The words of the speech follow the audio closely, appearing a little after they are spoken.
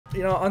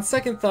You know, on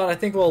second thought, I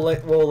think we'll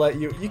let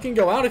you. You can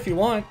go out if you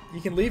want.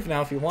 You can leave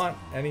now if you want.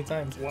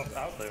 Anytime. What's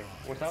out there?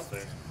 What's out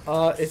there?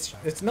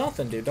 It's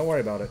nothing, dude. Don't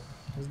worry about it.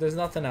 There's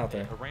nothing out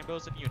there.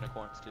 Rainbows and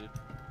unicorns, dude.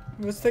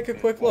 Let's take a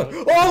quick look.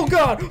 Oh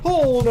god!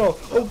 Oh no!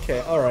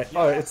 Okay, alright.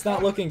 It's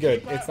not looking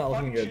good. It's not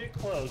looking good.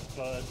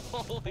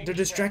 They're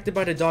distracted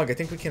by the dog. I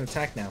think we can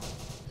attack now.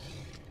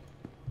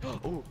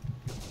 Oh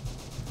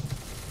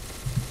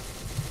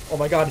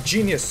my god,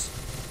 genius!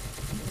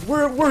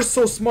 We're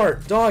so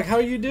smart. Dog, how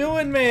you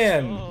doing,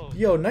 man?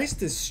 Yo, nice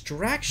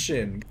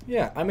distraction.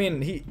 Yeah, I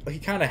mean, he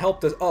kind of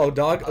helped us. Oh,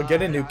 dog,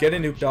 get a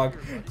nuke, dog.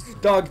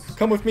 Dog,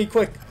 come with me,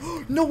 quick.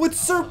 No, it's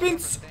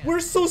serpents! We're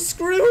so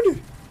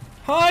screwed!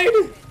 Hide!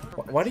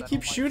 Why do you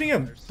keep shooting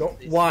him?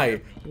 Don't.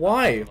 Why?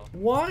 Why?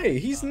 Why?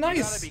 He's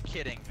nice. You gotta be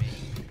kidding me.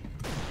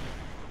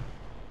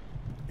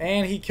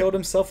 And he killed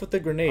himself with the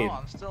grenade. Oh,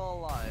 I'm still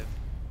alive.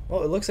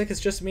 Well, it looks like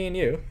it's just me and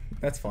you.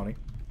 That's funny.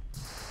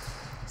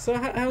 So,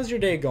 how's your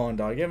day going,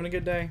 dog? You having a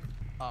good day?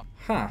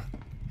 Huh.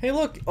 Hey,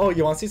 look. Oh,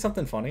 you want to see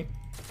something funny?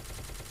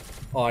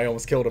 Oh, I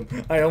almost killed him.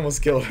 I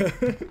almost killed him.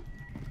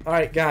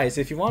 Alright, guys.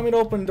 If you want me to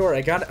open the door,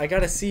 I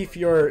gotta see if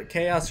you're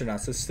chaos or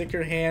not. So, stick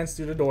your hands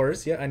through the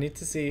doors. Yeah, I need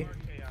to see.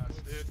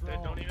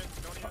 Don't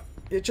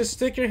even. Just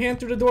stick your hand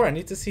through the door. I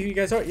need to see who you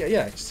guys are.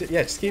 Yeah.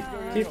 Just keep.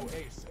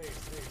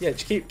 Yeah,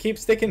 just keep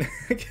sticking.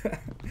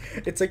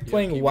 It's like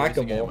playing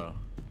whack-a-mole. All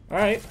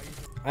right.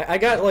 I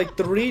got like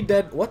 3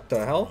 dead. What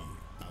the hell?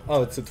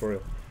 Oh, it's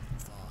tutorial.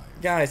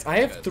 Guys, I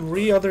have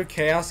 3 other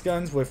chaos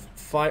guns with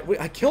 5.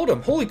 Wait, I killed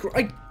him. Holy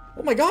crap!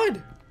 Oh my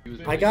god!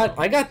 I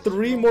got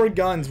 3 more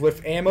guns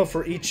with ammo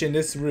for each in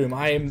this room.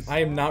 I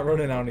am not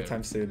running out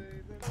anytime soon.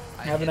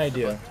 I have an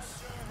idea.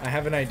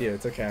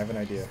 It's okay. I have an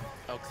idea.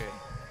 Okay.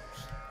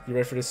 You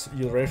ready for this?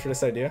 You ready for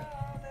this idea?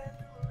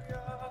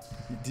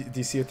 Do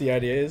you see what the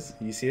idea is?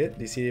 You see it?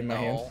 Do you see it in my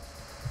hand?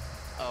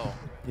 Oh.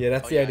 Yeah,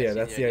 that's the idea.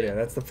 That's the idea.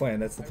 That's the plan.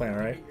 That's the plan, all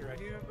right?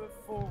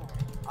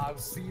 I've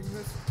seen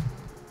this,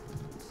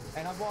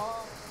 and I've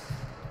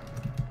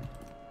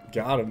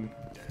got him.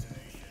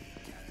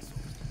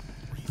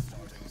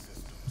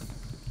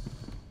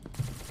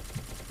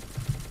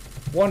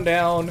 One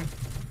down.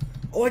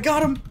 Oh, I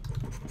got him.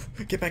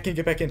 Get back in.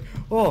 Get back in.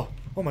 Oh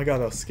my god,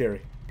 that was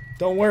scary.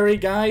 Don't worry,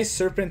 guys.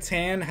 Serpent's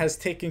Hand has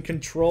taken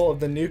control of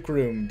the nuke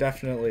room.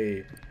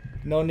 Definitely.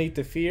 No need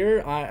to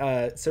fear.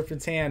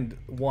 Serpent's Hand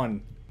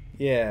won.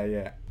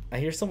 Yeah. I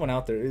hear someone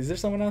out there. Is there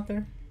someone out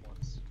there?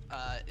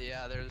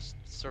 Yeah, there's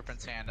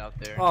Serpent's Hand out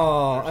there.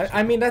 Oh,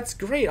 I mean, that's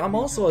great. I'm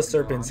also a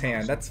Serpent's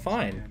Hand. That's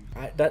fine.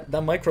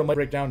 That micro might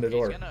break down the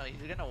door. He's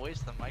gonna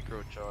waste the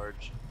micro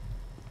charge.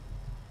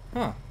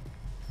 Huh.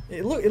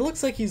 It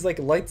looks like he's like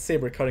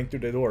lightsaber cutting through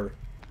the door.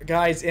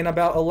 Guys, in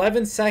about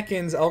 11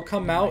 seconds, I'll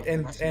come out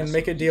and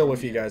make a deal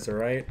with you guys,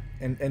 alright?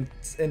 In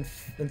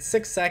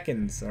 6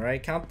 seconds,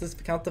 alright? Count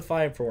to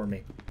 5 for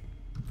me.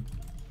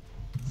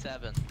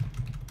 7.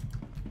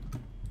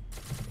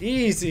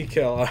 Easy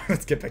kill.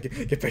 Let's get back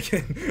in. Get back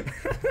in.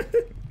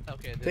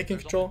 Okay, taking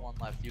there's control. Only 1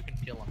 left. You can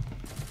kill him.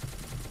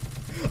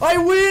 I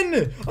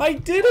win! I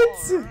did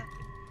it!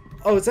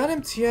 Oh, is that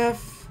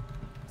MTF?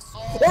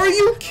 Are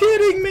you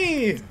kidding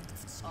me?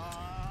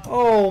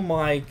 Oh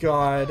my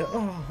god.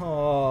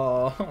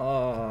 Oh,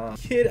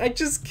 kid, I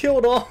just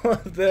killed all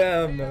of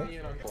them.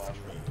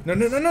 No.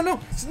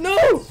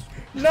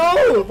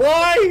 No,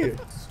 why?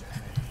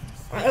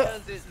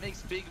 Because it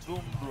makes big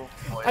boom boom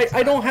noise.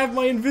 I don't have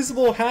my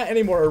invisible hat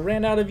anymore. It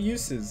ran out of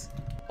uses.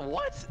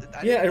 What?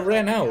 Yeah, it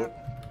ran out.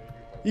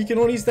 You can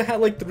only use the hat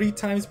like 3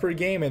 times per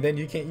game and then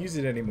you can't use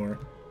it anymore.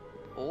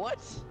 What?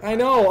 I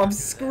know, I'm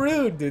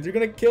screwed, dude. You're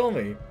gonna kill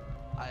me.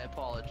 I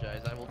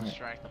apologize. I will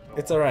distract them.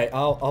 It's alright.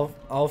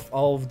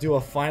 I'll do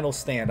a final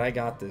stand. I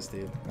got this,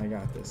 dude. I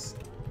got this.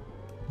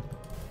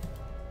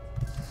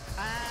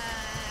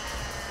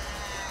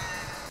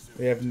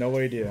 We have no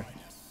idea.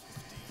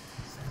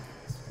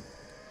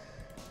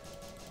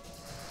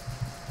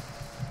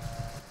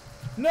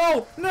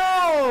 No!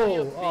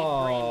 No!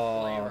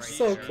 Oh,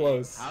 so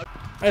close.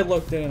 I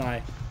looked, didn't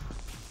I?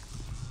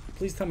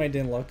 Please tell me I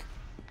didn't look.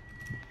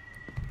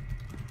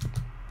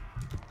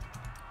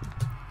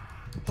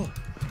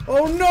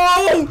 Oh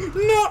no!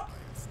 No!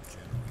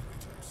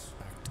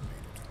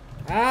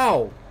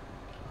 Ow!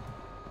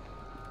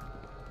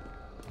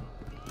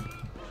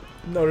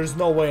 No, there's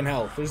no way in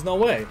hell. There's no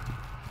way.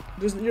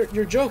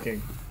 You're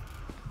joking.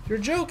 You're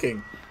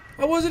joking.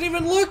 I wasn't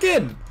even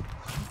looking.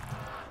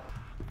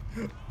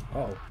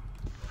 Oh.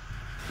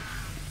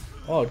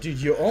 Oh, dude,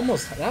 you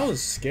almost. That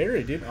was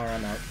scary, dude. Alright,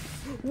 I'm out.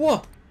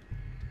 Whoa!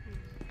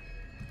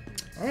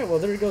 Alright, well,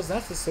 there goes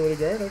that facility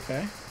guard.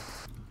 Okay.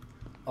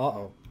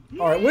 Uh-oh.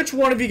 Alright, which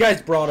one of you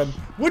guys brought him?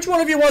 Which one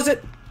of you was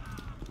it?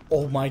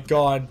 Oh my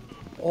god.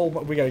 Oh,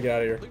 we gotta get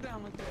out of here.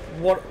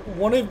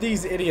 One of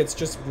these idiots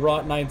just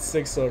brought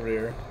 9-6 over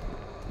here.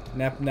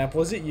 Nep,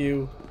 was it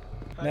you?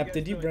 Nep,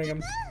 did you bring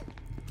him?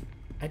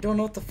 I don't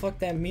know what the fuck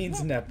that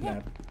means, Nep.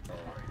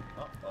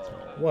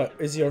 What?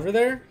 Is he over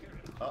there?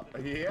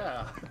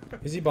 Yeah.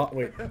 Is he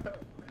wait.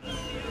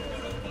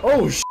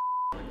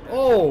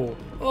 Oh,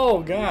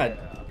 oh god.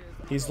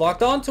 He's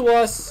locked onto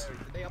us.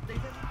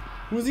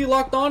 Who's he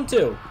locked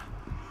onto?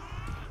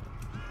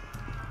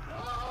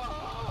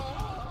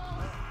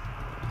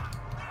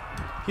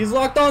 He's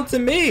locked onto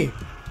me!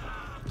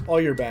 Oh,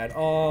 you're bad.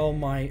 Oh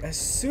my. As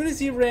soon as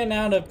he ran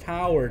out of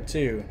power,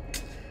 too.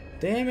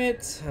 Damn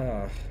it.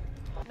 No,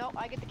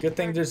 I get the Good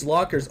thing card. there's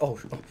lockers. Oh,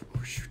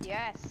 shoot.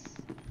 Yes.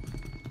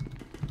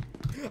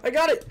 I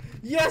got it!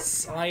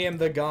 Yes! I am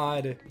the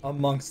god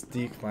amongst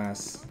D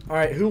class.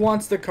 Alright, who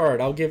wants the card?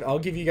 I'll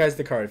give you guys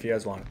the card if you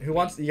guys want it. Who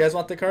wants, you guys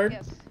want the card?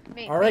 Yes.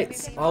 Me. Alright,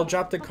 Me. I'll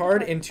drop the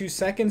card in 2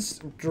 seconds.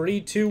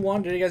 3, 2,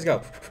 1. There you guys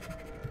go.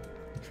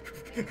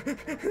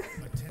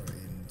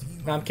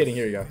 No, I'm kidding.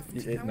 Here you go.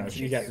 No,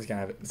 you guys can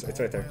have it. It's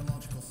right there.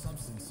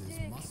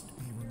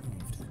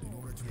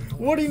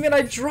 What do you mean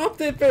I dropped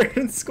it fair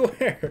and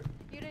square?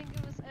 You didn't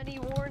give us any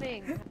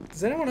warning.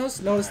 Does anyone else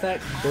notice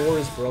that door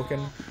is broken?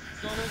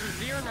 So there's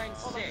a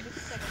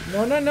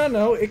 096.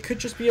 No. It could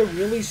just be a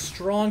really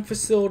strong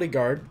facility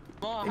guard.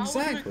 Well, how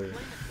Exactly. would you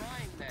explain the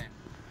crime then?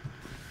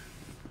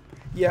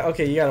 Yeah,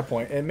 okay, you got a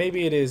point. And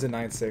maybe it is a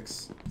 9-6.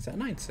 Is that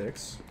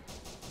 9-6?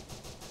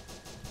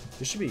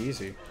 This should be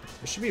easy.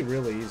 This should be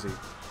really easy.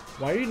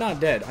 Why are you not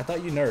dead? I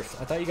thought you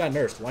nerfed. I thought you got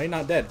nerfed. Why are you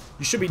not dead?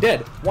 You should be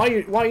dead. Why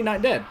are you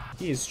not dead?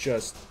 He is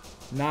just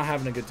not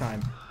having a good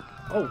time.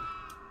 Oh.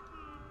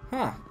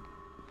 Huh.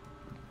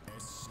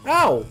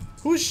 Ow!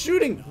 Who's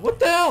shooting? What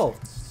the hell?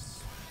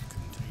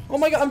 Oh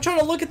my god, I'm trying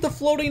to look at the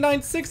floating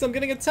 9-6. I'm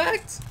getting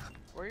attacked.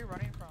 Where are you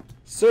running from?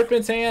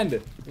 Serpent's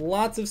hand.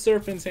 Lots of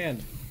Serpent's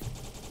hand.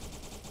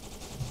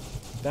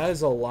 That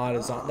is a lot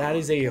of that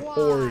is a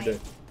horde.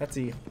 That's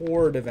a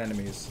horde of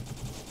enemies.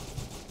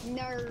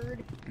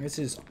 Nerd. This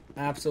is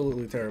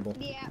absolutely terrible.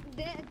 Yeah,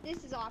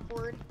 this is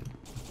awkward.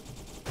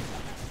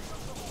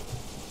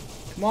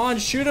 Come on,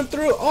 shoot him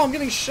through. Oh, I'm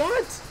getting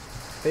shot.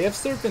 They have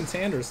Serpent's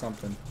hand or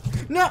something.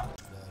 No.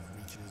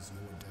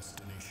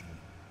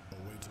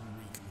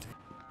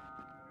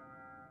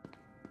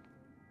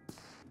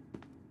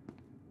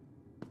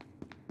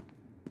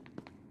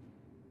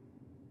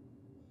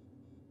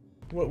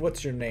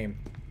 What's your name?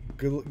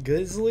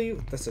 Grizzly?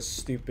 That's a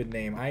stupid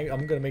name.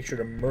 I'm gonna make sure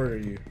to murder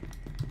you.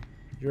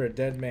 You're a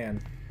dead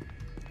man.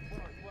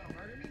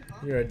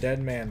 You're a dead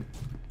man.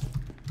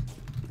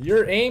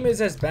 Your aim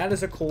is as bad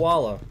as a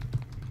koala.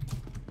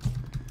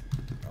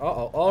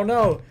 Uh-oh. Oh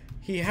no!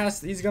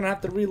 He's gonna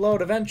have to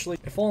reload eventually.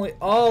 If only.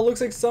 Oh, looks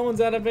like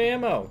someone's out of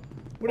ammo.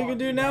 What are you gonna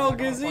do now,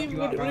 Glizzy?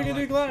 What are you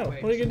gonna do, Glau?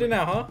 What are you gonna do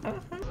now, huh?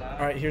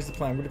 Alright, here's the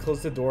plan. We're gonna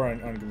close the door on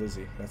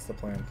Glizzy. That's the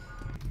plan.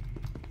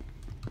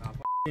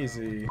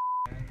 Easy.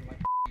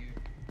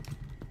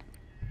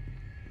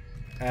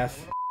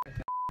 F.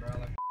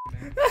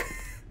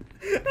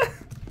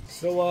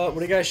 So, what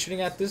are you guys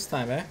shooting at this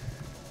time, eh?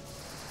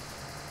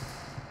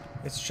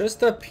 It's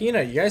just a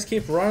peanut. You guys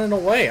keep running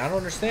away. I don't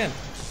understand.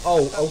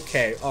 Oh,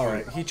 okay.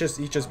 Alright. He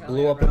just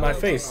blew up in my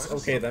face.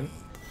 Okay, then.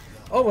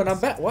 Oh, and I'm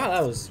back. Wow,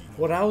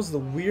 that was the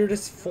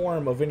weirdest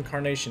form of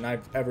incarnation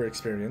I've ever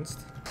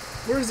experienced.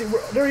 Where is he?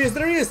 There he is.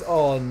 There he is.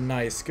 Oh,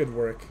 nice. Good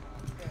work.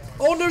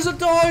 Oh, there's a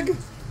dog.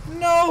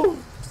 No.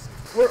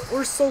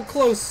 We're so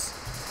close.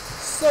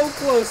 So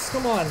close.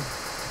 Come on.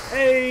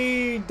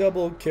 Hey,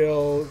 double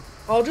kill.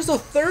 Oh, just a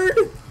third?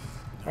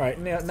 Alright,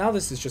 now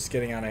this is just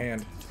getting out of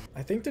hand.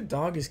 I think the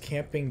dog is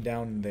camping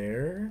down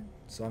there,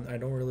 so I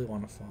don't really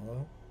want to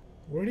follow.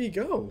 Where'd he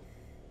go?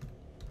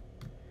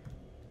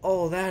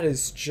 Oh, that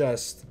is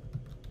just...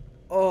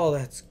 Oh,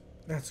 that's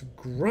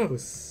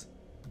gross.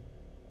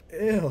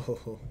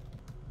 Ew.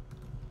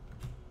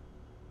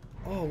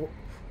 Oh.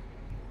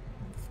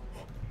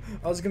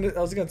 I was gonna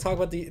talk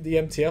about the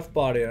MTF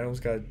body and I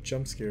almost got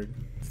jump scared.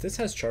 If this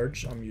has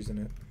charge, I'm using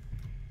it.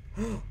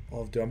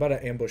 Oh, dude, I'm about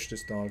to ambush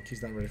this dog.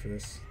 He's not ready for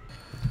this.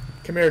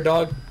 Come here,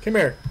 dog. Come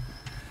here.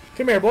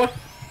 Come here, boy.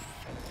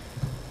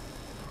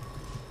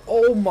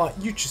 Oh my,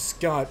 you just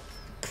got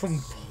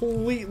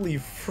completely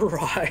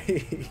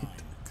fried.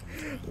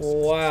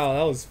 Wow,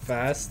 that was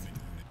fast.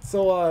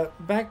 So,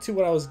 back to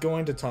what I was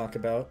going to talk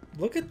about.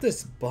 Look at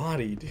this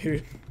body,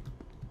 dude.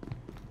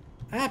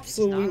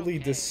 Absolutely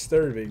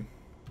disturbing.